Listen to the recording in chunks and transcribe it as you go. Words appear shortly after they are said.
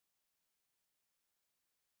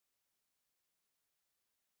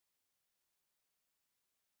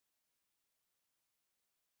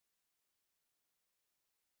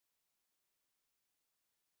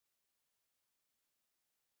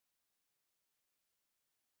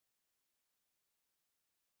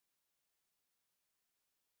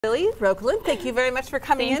Lili Roquelin, thank you very much for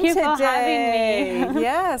coming in today. Thank you for having me.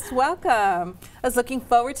 Yes, welcome. I was looking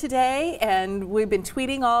forward today, and we've been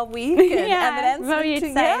tweeting all week. And yeah, very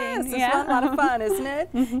exciting. Yes, it's a lot of fun, isn't it?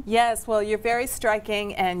 Yes, well, you're very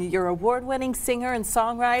striking, and you're an award-winning singer and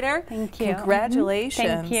songwriter. Thank you. Congratulations.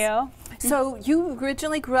 Thank you. So you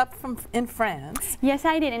originally grew up in France? Yes,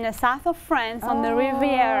 I did, in the south of France, on the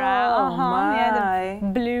Riviera. Yeah, the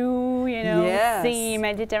blue, sea,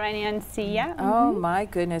 Mediterranean Sea. Yeah. Oh my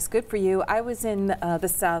goodness, good for you. I was in the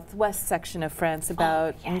southwest section of France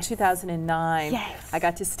about in 2009. Yes. I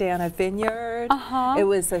got to stay on a vineyard. It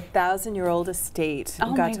was a 1,000-year-old estate.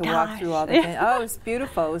 Oh, got to walk through all the oh, it was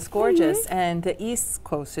beautiful. It was gorgeous. And the East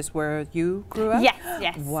Coast is where you grew up? Yes,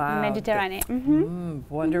 yes. Wow. Mediterranean.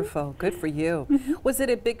 Wonderful. Good for you. Was it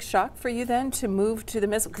a big shock for you then to move to the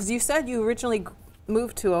Middle? Because you said you originally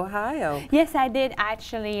moved to Ohio. Yes, I did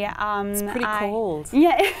actually. It's pretty cold.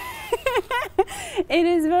 Yeah, it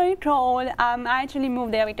is very cold. I actually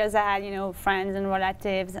moved there because I had, friends and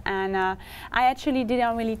relatives, and I actually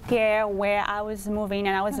didn't really care where I was moving,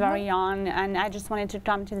 and I was very young, and I just wanted to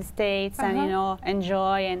come to the States and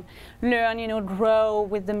enjoy and learn, grow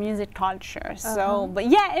with the music culture. So, but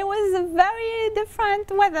yeah, it was a very different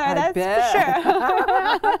weather. That's for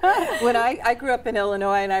sure. When I grew up in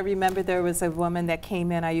Illinois, and I remember there was a woman that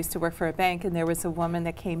came in. I used to work for a bank, and there was a woman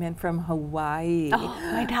that came in from Hawaii. Oh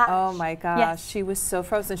my gosh. Oh my gosh. Yes. She was so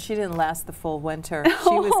frozen. She didn't last the full winter. She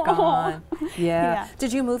was gone. Yeah.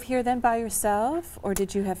 Did you move here then by yourself, or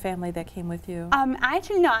did you have family that came with you?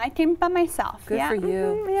 Actually, no, I came by myself. Good for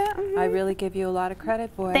you. I really give you a lot of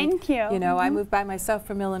credit, boy. Thank you. I moved by myself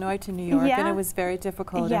from Illinois to New York, and it was very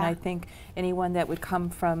difficult. And I think anyone that would come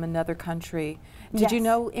from another country. Did you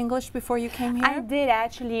know English before you came here? I did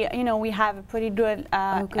actually. We have a pretty good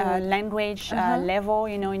language level,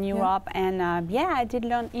 in Europe, and I did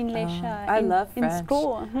learn English in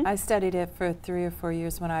school. I studied it for 3 or 4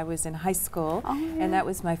 years when I was in high school, and that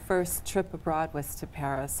was my first trip abroad was to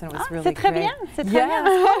Paris, and it was really great. C'est très bien.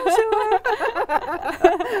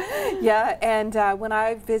 Yeah, and when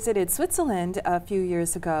I visited Switzerland a few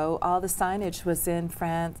years ago, all the signage was in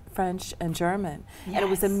French and German, and it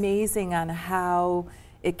was amazing on how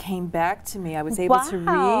it came back to me. I was able to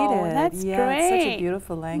read it. That's great. It's such a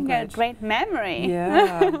beautiful language. You got great memory.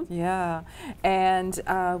 Yeah. And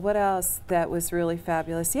what else that was really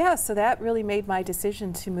fabulous? Yeah, so that really made my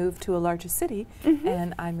decision to move to a larger city,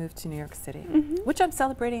 and I moved to New York City, which I'm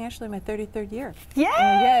celebrating actually my 33rd year. Yay!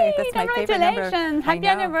 Yay! That's my favorite number. Congratulations! Happy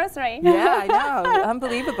anniversary! Yeah, I know.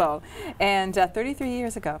 Unbelievable. And 33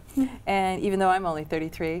 years ago. And even though I'm only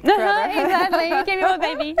 33 forever. Exactly. You gave me a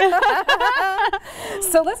baby.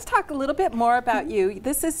 So let's talk a little bit more about you.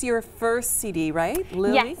 This is your first CD, right,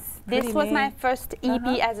 Lili? Yes. This was my first EP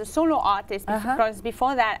as a solo artist, because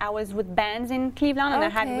before that I was with bands in Cleveland, and I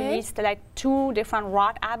had released like 2 different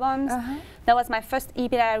rock albums. That was my first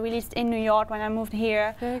EP that I released in New York when I moved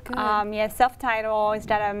here. Very good. Self-titled. It's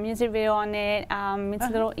got a music video on it. It's a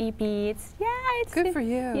little EP. It's good for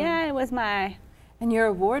you. Yeah, it was my. And you're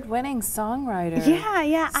an award-winning songwriter.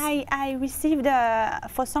 Yeah. I received,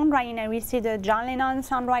 for songwriting, I received a John Lennon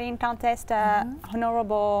Songwriting Contest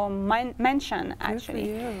honorable mention, actually.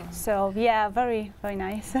 Good for you. So, yeah, very, very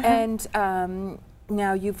nice. And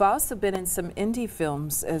now you've also been in some indie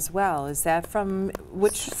films as well. Is that from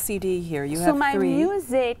which CD here? You have 3. So my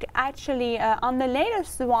music, actually, on the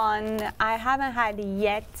latest one, I haven't had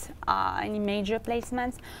yet any major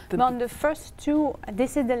placements. But on the first 2,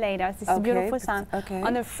 this is the latest. This is a beautiful song.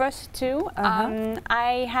 On the first 2,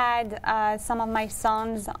 I had some of my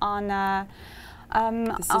songs on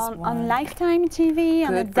Lifetime TV,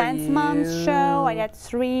 on the Dance Moms show. I got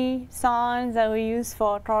 3 songs that we used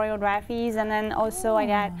for choreographies, and then also I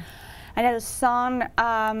had a song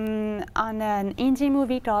on an indie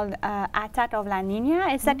movie called Attack of La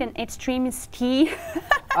Niña. It's like an extreme ski.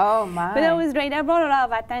 Oh my! But that was great. That brought a lot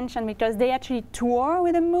of attention because they actually tour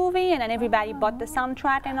with the movie, and then everybody bought the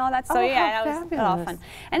soundtrack and all that. So yeah, that was a lot of fun.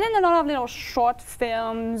 And then a lot of little short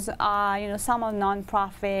films, some are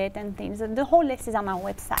non-profit and things. The whole list is on my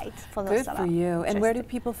website for those. Good for you. And where do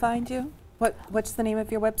people find you? What's the name of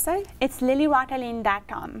your website? It's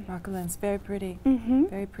liliroquelin.com. Roquelin's very pretty.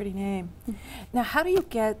 Very pretty name. Now, how do you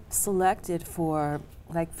get selected for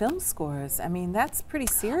like film scores? I mean, that's pretty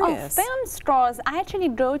serious. Oh, film scores. I actually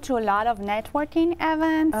go to a lot of networking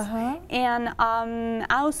events, and I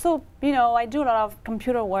also, I do a lot of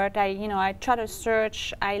computer work. I try to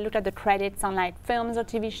search. I look at the credits on like films or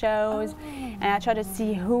TV shows, and I try to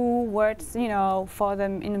see who works, for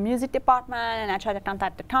them in the music department, and I try to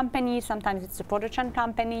contact the company. Sometimes it's a production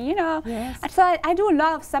company, Yes. So I do a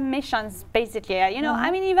lot of submissions, basically.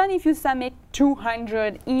 I mean, even if you submit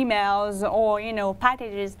 200 emails or, you know,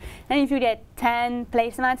 packages. And if you get 10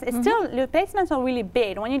 placements, it's still, the placements are really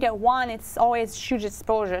big. When you get one, it's always huge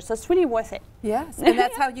exposure. So it's really worth it. Yes, and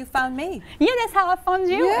that's how you found me. Yeah, that's how I found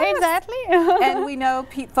you. Yes. Exactly. And we know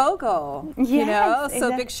Pete Vogel, yes, you know, so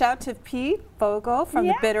exactly. big shout to Pete Vogel from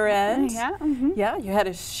The Bitter End. Yeah. Yeah, you had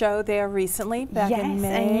a show there recently back in May.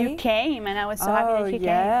 Yes, and you came, and I was so happy that you came.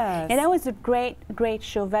 Yes. Yeah, that was a great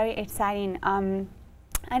show, very exciting.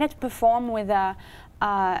 I got to perform with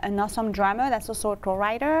an awesome drummer that's also a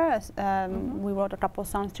co-writer. We wrote a couple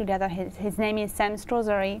songs together. His name is Sam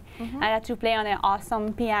Strozeri. I had to play on an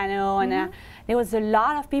awesome piano, and there was a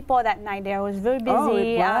lot of people that night there. It was very busy. Oh,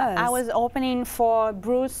 it was. I was opening for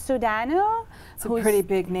Bruce Sudano. It's a pretty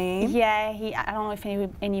big name. Yeah, I don't know if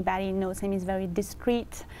anybody knows him. He's very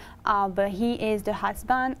discreet, but he is the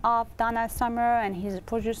husband of Donna Summer, and he's a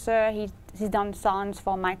producer. He's done songs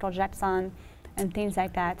for Michael Jackson and things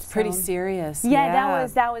like that. So pretty serious. Yeah,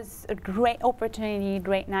 that was a great opportunity,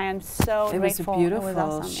 great night. I'm so grateful. It was a beautiful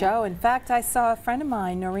awesome, show. In fact, I saw a friend of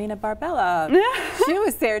mine, Norina Barbella. She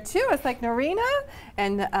was there too. I was like, Norina?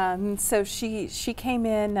 And so she came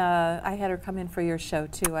in. I had her come in for your show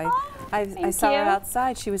too. I saw her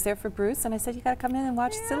outside. She was there for Bruce, and I said, you got to come in and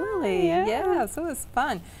watch Lili. Yeah, so it was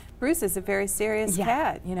fun. Bruce is a very serious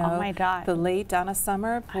cat, you know. Oh my God. The late Donna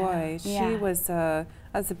Summer, boy, she was a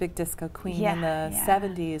big disco queen in the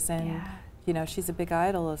 70s, and you know, she's a big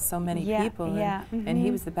idol of so many people, and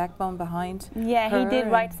he was the backbone behind her. He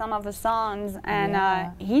did write some of the songs, and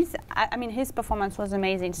I mean, his performance was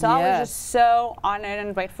amazing. So I was just so honored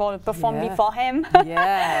and grateful to perform before him.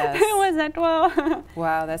 Yes. It was that well.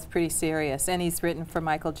 Wow, that's pretty serious. And he's written for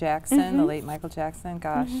Michael Jackson, the late Michael Jackson.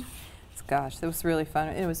 Gosh, that was really fun.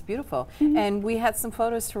 It was beautiful. And we had some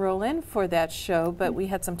photos to roll in for that show, but we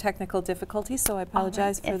had some technical difficulties, so I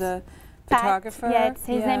apologize for the photographer.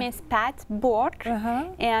 His name is Pat Bork,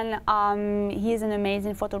 and he's an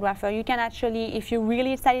amazing photographer. You can actually, if you're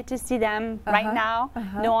really excited to see them right now,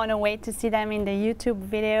 don't want to wait to see them in the YouTube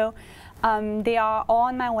video, they are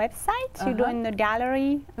on my website. You go in the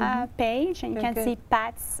gallery page, and you can see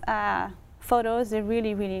Pat's photos. They're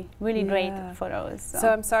really great photos. So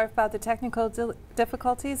I'm sorry about the technical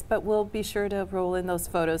difficulties, but we'll be sure to roll in those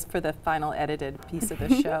photos for the final edited piece of the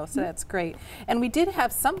show. So that's great. And we did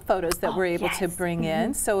have some photos that we're able to bring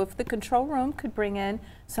in. So if the control room could bring in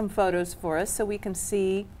some photos for us so we can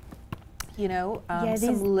see, you know,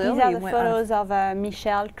 some Lili. These are the photos of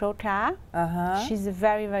Michelle Coca. She's a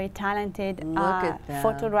very talented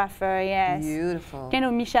photographer. Yes. Beautiful. You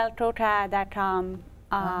know, MichelleCoca.com.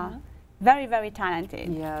 Very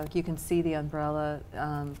talented. Yeah, you can see the umbrella.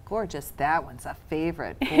 Gorgeous. That one's a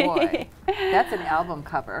favorite. Boy, that's an album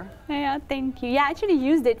cover. Yeah, thank you. Yeah, I actually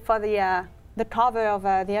used it for the cover of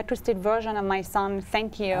the acoustic version of my song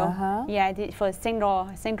 "Thank You." Yeah, I did for a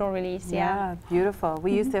single release. Yeah, beautiful.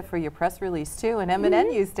 We used it for your press release too, and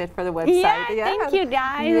M&N used it for the website. Yeah, thank you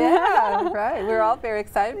guys. Yeah, right. We're all very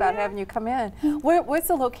excited about having you come in. Where's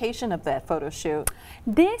the location of that photo shoot?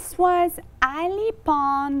 This was Alley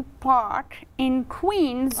Pond Park in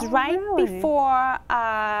Queens, right before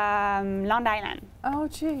Long Island. Oh,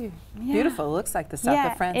 gee. Beautiful. Looks like the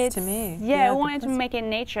south of France to me. Yeah, I wanted to make it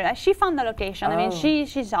nature. She found the location. I mean,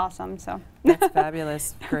 she's awesome. So that's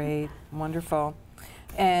fabulous. Great. Wonderful.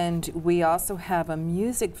 And we also have a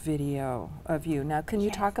music video of you. Now, can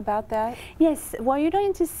you talk about that? Yes. What you're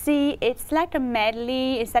going to see, it's like a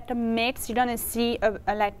medley. It's like a mix. You're going to see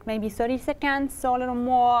like maybe 30 seconds or a little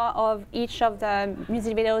more of each of the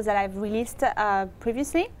music videos that I've released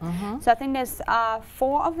previously. So I think there's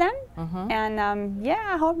 4 of them. And yeah,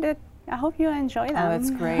 I hope you enjoy them. Oh,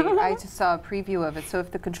 that's great. I just saw a preview of it. So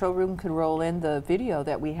if the control room could roll in the video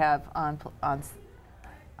that we have on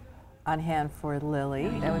hand for Lili,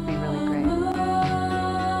 that would be really great.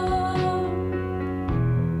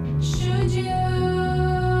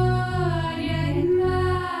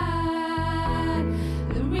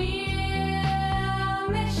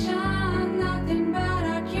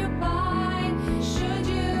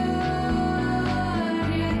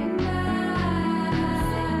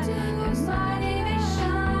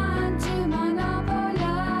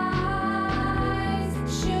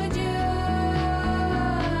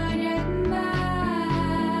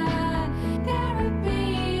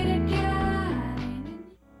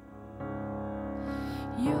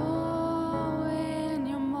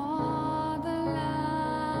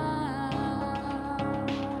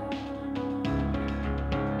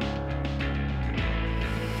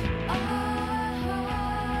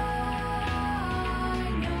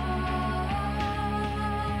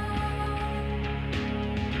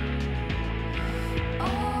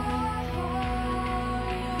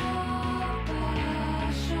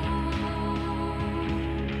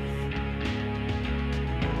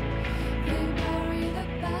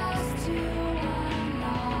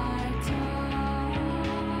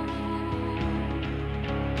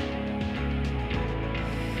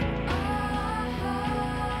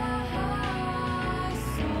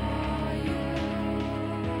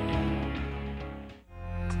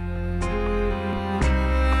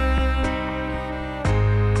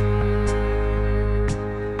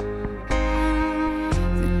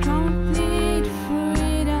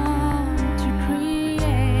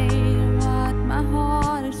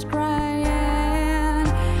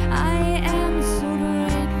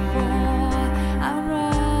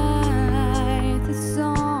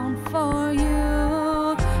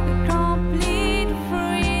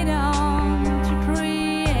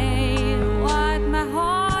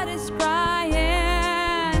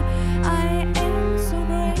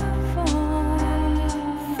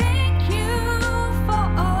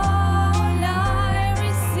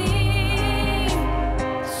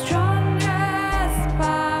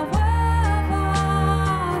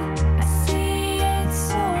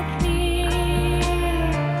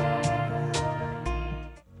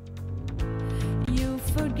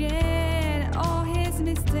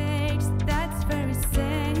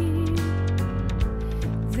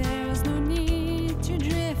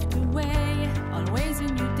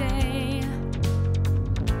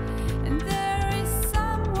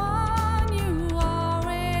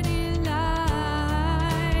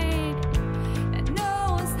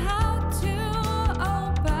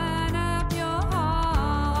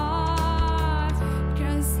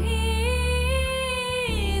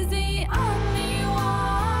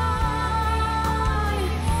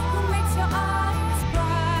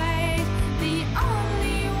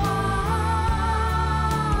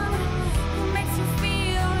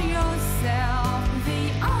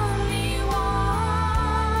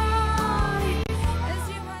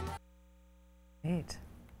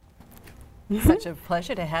 Such a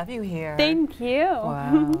pleasure to have you here. Thank you.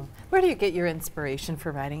 Wow. Where do you get your inspiration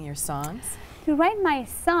for writing your songs? To write my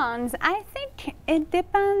songs, I think it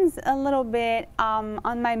depends a little bit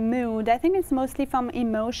on my mood. I think it's mostly from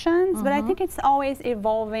emotions, but I think it's always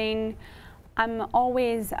evolving. I'm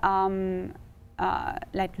always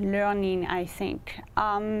like learning, I think.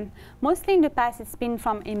 Mostly in the past it's been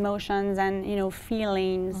from emotions and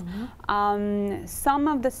feelings. Some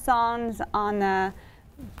of the songs on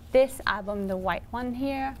this album, the white one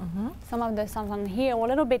here, some of the songs on here were a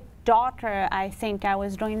little bit darker. I think I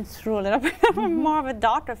was going through a little bit more of a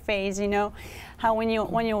darker phase. How when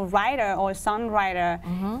you're a writer or a songwriter,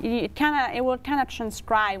 it will kind of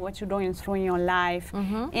transcribe what you're going through in your life.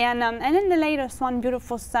 And then the latest one,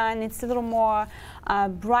 Beautiful Sun, it's a little more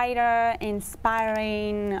brighter,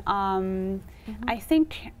 inspiring. I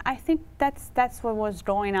think that's what was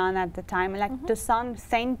going on at the time. Like the song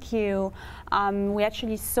 "Thank You," we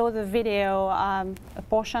actually saw the video, a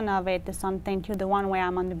portion of it. The song "Thank You," the one where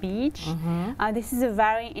I'm on the beach. This is a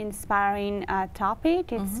very inspiring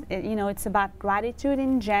topic. It's it's about gratitude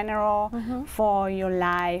in general for your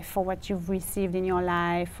life, for what you've received in your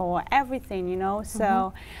life, for everything.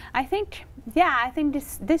 So I think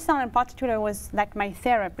this song in particular was like my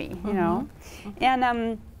therapy.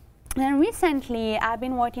 And recently, I've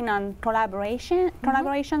been working on collaboration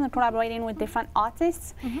and collaborating with different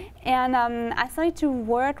artists. And I started to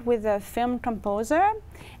work with a film composer,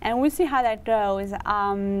 and we'll see how that goes.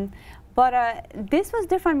 But this was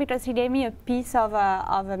different because he gave me a piece of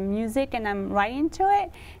a music, and I'm writing to it.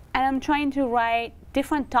 And I'm trying to write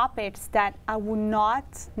different topics that I would not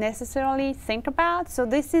necessarily think about. So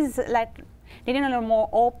this is like getting a little more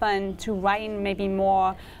open to writing maybe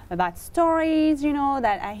more about stories,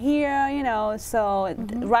 that I hear, so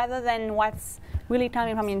rather than what's really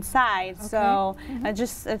coming from inside. So I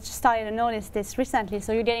just started to notice this recently.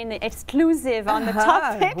 So you're getting the exclusive on the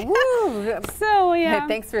topic. Woo. So yeah. Hey,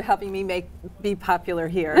 thanks for helping me be popular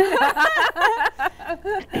here.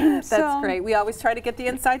 That's great. We always try to get the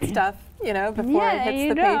inside stuff, before it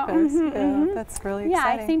hits the papers. That's really exciting.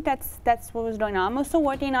 Yeah, I think that's what was going on. I'm also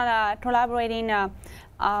working on collaborating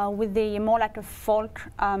with the more like a folk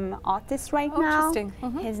artist right now. Interesting.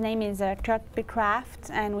 His name is Kurt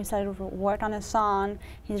Becraft, and we started to work on a song.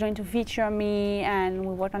 He's going to feature me, and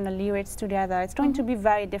we work on the lyrics together. It's going to be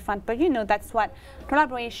very different, but that's what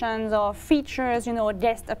collaborations or features, or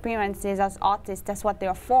guest appearances as artists, that's what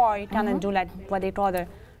they're for. You kind of do like what they call the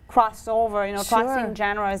crossover, crossing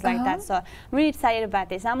genres like that. So I'm really excited about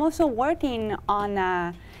this. I'm also working on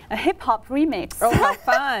a hip-hop remix. Oh, how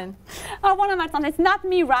fun. One of my songs. It's not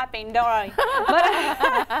me rapping, don't worry.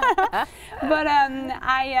 But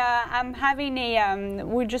I'm having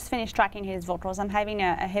we just finished tracking his vocals. I'm having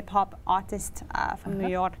a hip-hop artist from New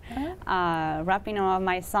York rapping all of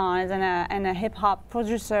my songs, and a hip-hop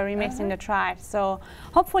producer remixing the track. So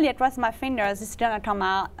hopefully, I cross my fingers, it's going to come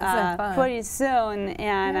out pretty soon.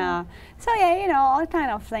 And so yeah, all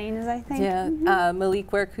kind of things, I think. Yeah,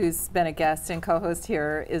 Malik Work, who's been a guest and co-host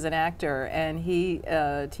here, is an actor, and he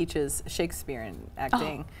teaches Shakespeare and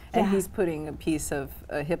acting, and he's putting a piece of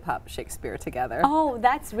hip-hop Shakespeare together. Oh,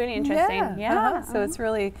 that's really interesting. Yeah. So it's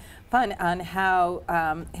really fun on how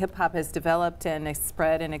hip-hop has developed and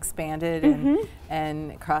spread and expanded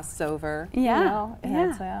and crossed over.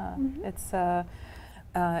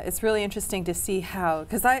 It's really interesting to see how,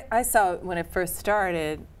 because I saw it when it first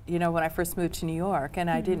started, when I first moved to New York, and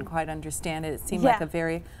I didn't quite understand it. It seemed like a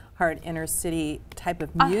very hard inner city type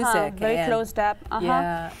of music. Very closed up.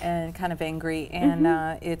 Yeah, and kind of angry, and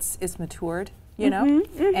it's matured,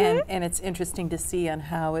 and it's interesting to see on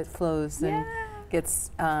how it flows and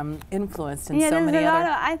gets influenced in so many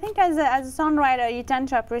other. I think as a songwriter, you tend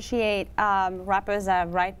to appreciate rappers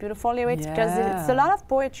that write beautiful lyrics because it's a lot of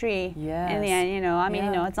poetry in the end. I mean,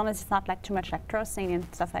 as long as it's not like too much like cursing and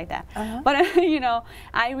stuff like that. But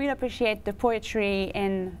I really appreciate the poetry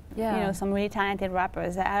in some really talented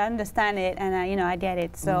rappers. I understand it, and I get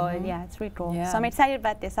it. So yeah, it's really cool. So I'm excited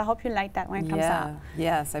about this. I hope you like that when it comes out.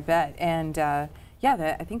 Yes, I bet. And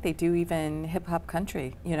I think they do even hip-hop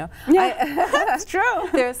country, Yeah, that's true.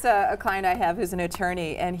 There's a client I have who's an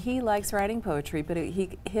attorney, and he likes writing poetry, but he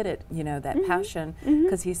hit it, that passion,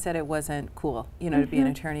 because he said it wasn't cool, to be an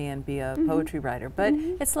attorney and be a poetry writer. But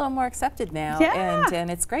it's a little more accepted now,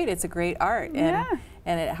 and it's great. It's a great art,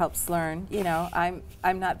 and it helps learn.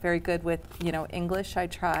 I'm not very good with, English. I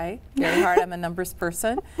try very hard. I'm a numbers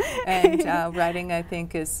person, and writing, I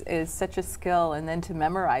think, is such a skill, and then to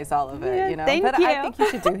memorize all of it, Thank but you. I think you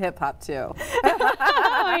should do hip hop too.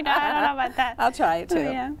 I don't know about that. I'll try it too.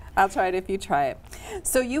 Yeah. I'll try it if you try it.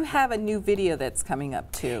 So you have a new video that's coming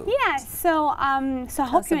up too. Yeah, so I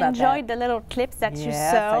hope you enjoyed the little clips that you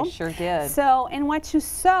saw. Yes, I sure did. So in what you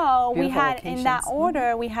saw, we had locations. in that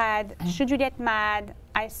order, we had Should You Get Mad,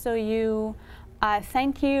 I Saw You,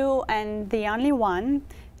 Thank You, and The Only One.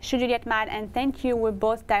 Should You Get Mad and Thank You were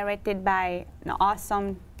both directed by an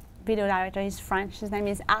awesome video director. He's French. His name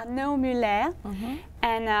is Arnaud Muller.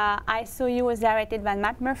 And I Saw You was directed by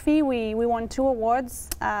Matt Murphy. We won 2 awards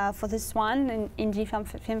for this one in indie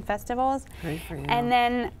film festivals. Great for you. And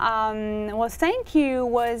then well, Thank You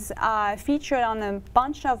was featured on a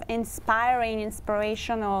bunch of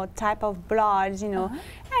inspirational type of blogs, you know,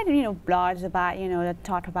 and blogs about, that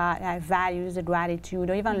talk about values, the gratitude,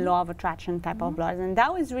 or even law of attraction type of blogs. And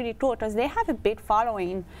that was really cool because they have a big following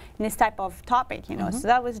in this type of topic, So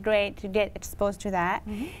that was great to get exposed to that.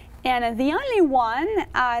 And The Only One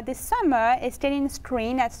this summer is getting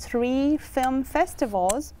screened at 3 film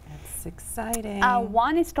festivals. That's exciting.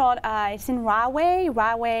 One is called, it's in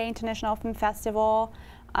Rahway International Film Festival.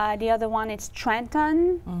 The other one is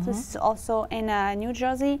Trenton. This is also in New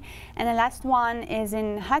Jersey. And the last one is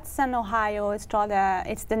in Hudson, Ohio. It's called,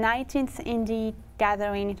 it's the 19th Indie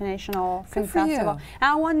Gathering International Film Festival.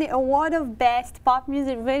 And I won the award of Best Pop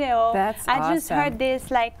Music Video. That's awesome. I just heard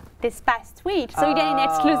this this past week, so you're getting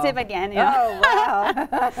exclusive again. Oh,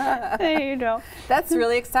 wow. There you go. That's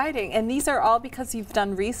really exciting. And these are all because you've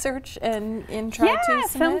done research and tried to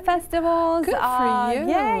submit? Film festivals. Good for you.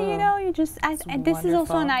 Yeah, you just, and this is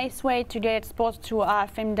also a wonderful. nice way to get exposed to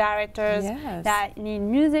film directors that need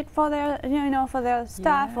music for their, for their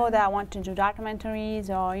stuff, or that want to do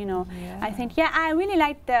documentaries, or, I think, I really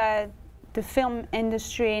like the film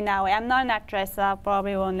industry now. I'm not an actress, so I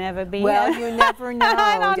probably will never be. Well, you never know.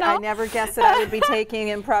 I don't know. I never guessed that I would be taking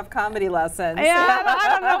improv comedy lessons. Yeah, I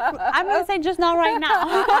don't know. I'm going to say just not right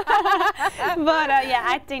now. But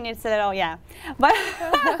I think it's a little, But,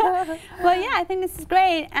 I think this is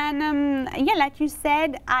great. And like you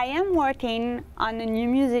said, I am working on a new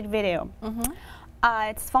music video.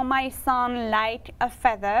 It's for my song Like a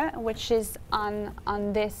Feather, which is on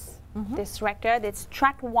this this record. It's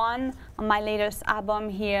track 1 on my latest album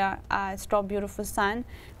here. It's called Beautiful Sun.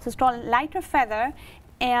 So it's called Like a Feather,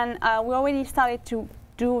 and we already started to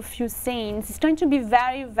do a few scenes. It's going to be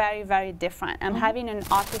very, very, very different. I'm having an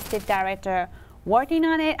artistic director working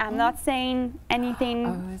on it. I'm not saying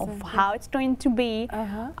anything of how it's going to be.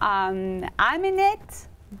 I'm in it,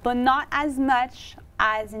 but not as much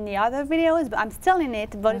as in the other videos, but I'm still in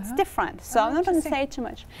it, but it's different. So I'm not going to say too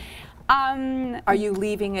much. Are you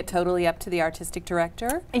leaving it totally up to the artistic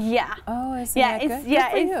director? Yeah. Oh, isn't that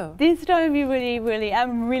good? This is going to be really, really,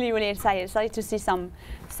 I'm really, really excited to see some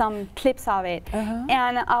clips of it.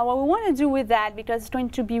 And what we want to do with that, because it's going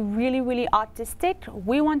to be really, really artistic,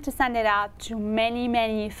 we want to send it out to many,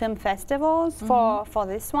 many film festivals for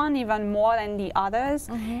this one, even more than the others,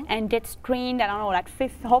 and get screened, I don't know, like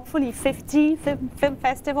hopefully 50 film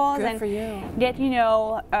festivals. Good and for you. Get,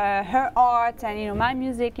 her art and, my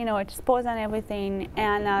music, exposed and everything.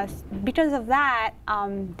 And because of that,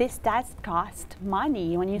 this does cost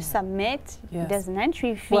money. When you submit, there's an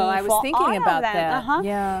entry fee. Well, I was thinking about that.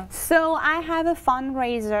 Yeah. So I have a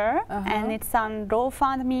fundraiser, and it's on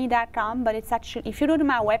GoFundMe.com, but it's actually, if you go to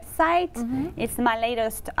my website, it's my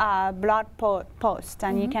latest blog post,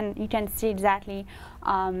 and you can see exactly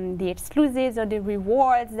the exclusives or the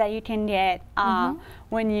rewards that you can get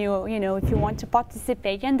when if you want to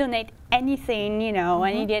participate. You can donate anything,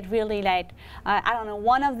 and you get really I don't know,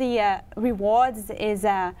 one of the rewards is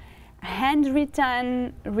a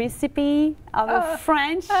handwritten recipe of a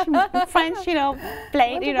French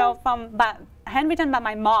plate, handwritten by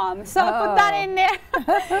my mom. So I put that in there.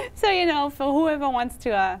 So for whoever wants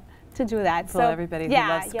to do that. So everybody who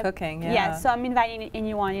loves cooking. Yeah. So I'm inviting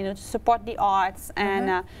anyone, to support the arts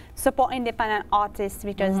and support independent artists,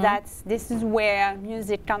 because this is where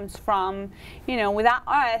music comes from. Without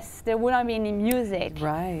us, there wouldn't be any music.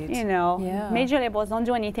 Right. Major labels don't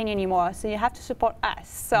do anything anymore, so you have to support us.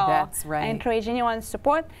 So that's right. I encourage anyone to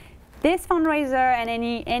support this fundraiser and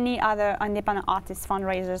any other independent artist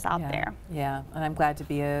fundraisers out there. Yeah, and I'm glad to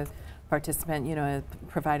be a participant,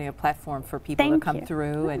 providing a platform for people to come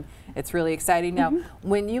through, and it's really exciting. Now,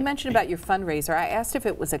 when you mentioned about your fundraiser, I asked if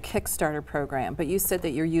it was a Kickstarter program, but you said that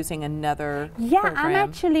you're using another program. I'm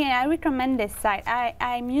actually, and I recommend this site.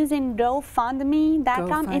 I'm using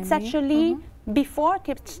GoFundMe.com. It's actually before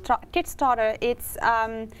Kickstarter.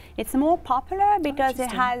 It's more popular because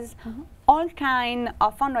it has all kind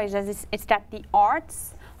of fundraisers. It's got the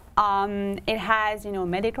arts. It has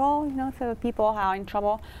for people who are in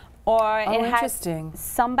trouble. Or it has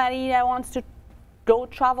somebody that wants to go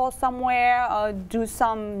travel somewhere or do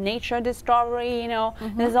some nature discovery, you know.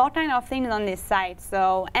 There's all kind of things on this site. So,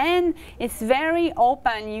 and it's very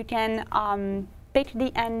open. You can pick the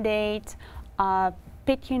end date,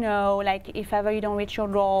 pick, you know, like if ever you don't reach your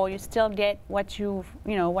goal, you still get what you've,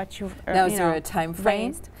 now, is there a time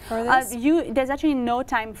frame for this? There's actually no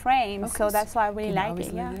time frame, so that's why I really like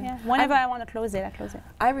it. Yeah. Whenever I want to close it, I close it.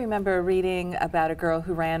 I remember reading about a girl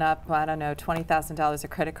who ran up, I don't know, $20,000 of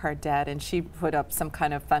credit card debt, and she put up some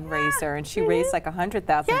kind of fundraiser, and she raised like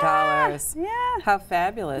 $100,000. Yeah. How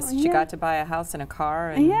fabulous! She got to buy a house and a car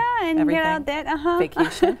and everything. Get out there.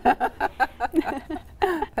 Vacation.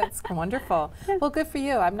 That's wonderful. Well, good for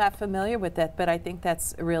you. I'm not familiar with that, but I think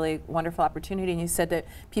that's a really wonderful opportunity. And you said that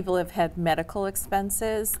people have had medical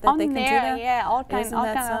expenses that they can do that? Yeah, all kinds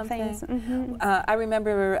of things. I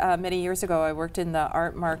remember many years ago I worked in the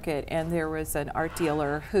art market, and there was an art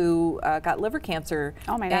dealer who got liver cancer.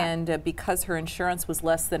 Oh my God. And because her insurance was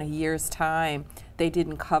less than a year's time, they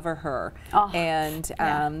didn't cover her, and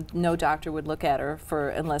no doctor would look at her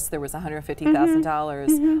unless there was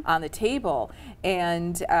 $150,000 on the table.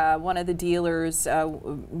 And one of the dealers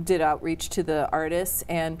did outreach to the artists,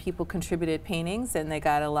 and people contributed paintings, and they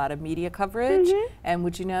got a lot of media coverage. And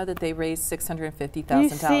would you know that they raised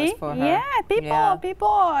 $650,000 for her? Yeah, people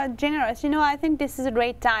are generous. You know, I think this is a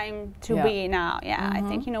great time to be now. I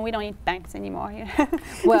think, you know, we don't need banks anymore.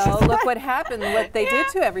 Well, look what happened, what they did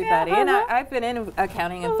to everybody. And I've been in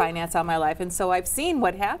accounting and finance all my life, and so I've seen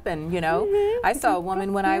what happened, you know. I saw a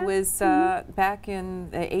woman when I was back in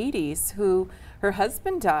the 80s who her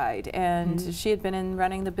husband died, and she had been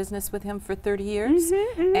running the business with him for 30 years.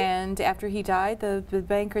 And after he died, the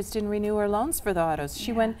bankers didn't renew her loans for the autos.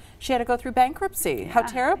 She had to go through bankruptcy. How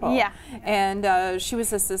terrible. And she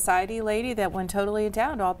was a society lady that went totally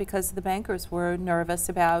down, all because the bankers were nervous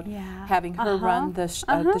about having her run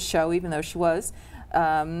the show, even though she was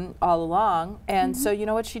all along. And so you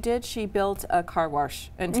know what she did? She built a car wash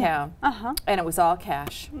in town, and it was all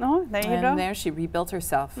cash. Oh, there you go. And there she rebuilt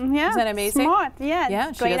herself. Isn't that amazing? Smart.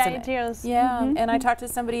 Yeah, great ideas. And I talked to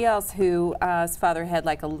somebody else who his father had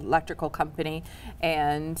like an electrical company,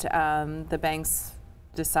 and the banks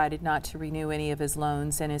decided not to renew any of his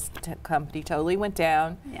loans, and his company totally went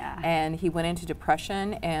down. And he went into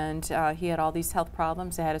depression, and he had all these health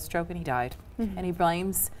problems. He had a stroke, and he died. And he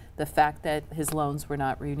blames the fact that his loans were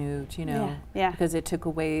not renewed, you know, because it took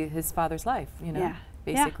away his father's life, you know,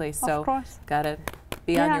 basically. So gotta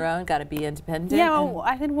be on your own, gotta be independent. Well,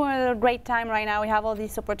 I think we're at a great time right now. We have all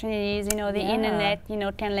these opportunities, you know, the internet, you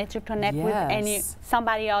know, can let you connect with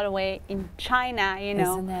somebody all the way in China, you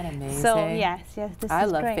know. Isn't that amazing? So this I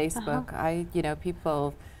is love great. Facebook. You know,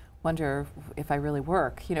 people wonder if I really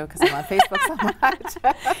work, you know, because I'm on Facebook so much.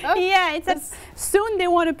 It's soon they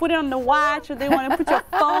want to put it on the watch, or they want to put your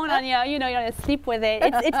phone on your, you know, you're going to sleep with it.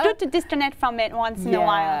 It's good to disconnect from it once in a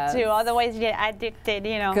while, too. Otherwise, you get addicted,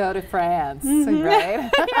 you know. Go to France,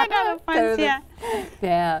 right? Go to France,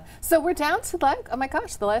 So we're down to like, oh my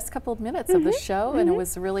gosh, the last couple of minutes of the show, and it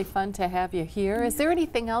was really fun to have you here. Is there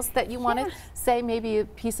anything else that you want to say, maybe a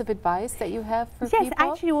piece of advice that you have for people? Yes,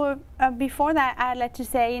 actually, before that, I'd like to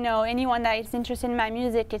say, you know, anyone that is interested in my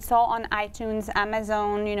music, it's all on iTunes,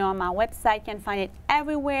 Amazon, you know, on my website. You can find it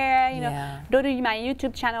everywhere. You know, go to my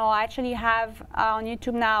YouTube channel. I actually have on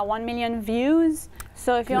YouTube now 1 million views.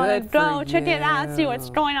 So if you want to go check it out, see what's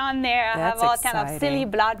going on there. I have all kind of silly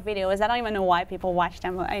blog videos. I don't even know why people watch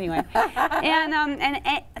them, but anyway. and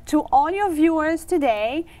to all your viewers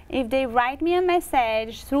today, if they write me a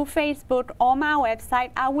message through Facebook or my website,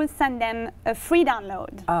 I will send them a free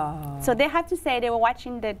download. So they have to say they were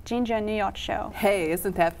watching the Ginger New York show. Hey,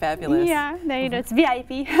 isn't that fabulous? Yeah, there you go. It's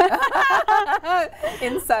VIP.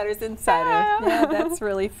 Insiders. Yeah, that's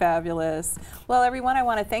really fabulous. Well, everyone, I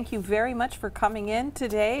want to thank you very much for coming in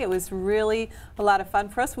today. It was really a lot of fun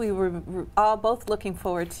for us. We were all both looking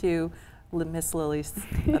forward to Miss Lili's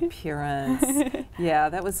appearance. Yeah,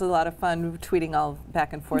 that was a lot of fun, tweeting all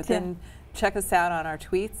back and forth. And check us out on our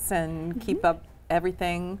tweets, and keep up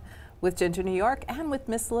everything with Ginger New York and with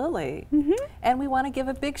Miss Lili. And we want to give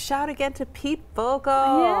a big shout again to Pete Vogel.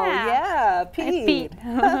 Yeah, Pete.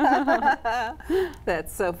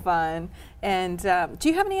 That's so fun. And do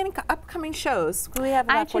you have any upcoming shows? We have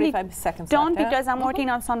about 45 seconds left. Because I'm working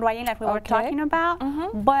on Sondoyer, like we were talking about.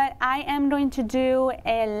 But I am going to do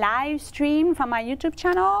a live stream from my YouTube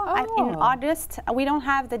channel in August. We don't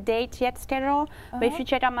have the date yet scheduled, but if you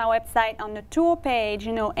check out my website on the tour page,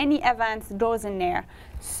 you know, any events goes in there.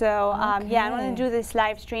 So yeah, I want to do this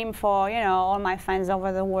live stream for all my friends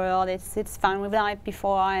over the world. It's fun. We've done it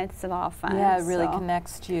before, and it's a lot of fun. Yeah, it really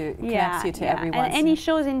connects you to everyone. And any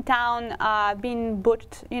shows in town being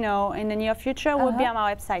booked, in the near future will be on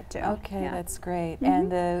our website too. Okay, that's great.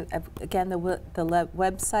 And again, the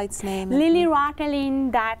website's name?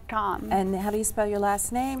 LiliRoquelin.com. And how do you spell your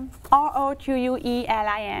last name?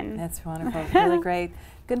 ROQUELIN. That's wonderful. Really great.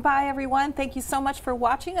 Goodbye, everyone. Thank you so much for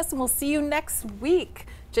watching us, and we'll see you next week.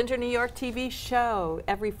 Ginger New York TV show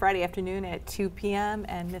every Friday afternoon at 2 p.m.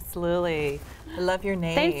 And Miss Lili, I love your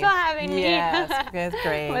name. Thanks for having me. Yes, that's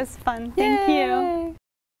great. It was fun. Thank you.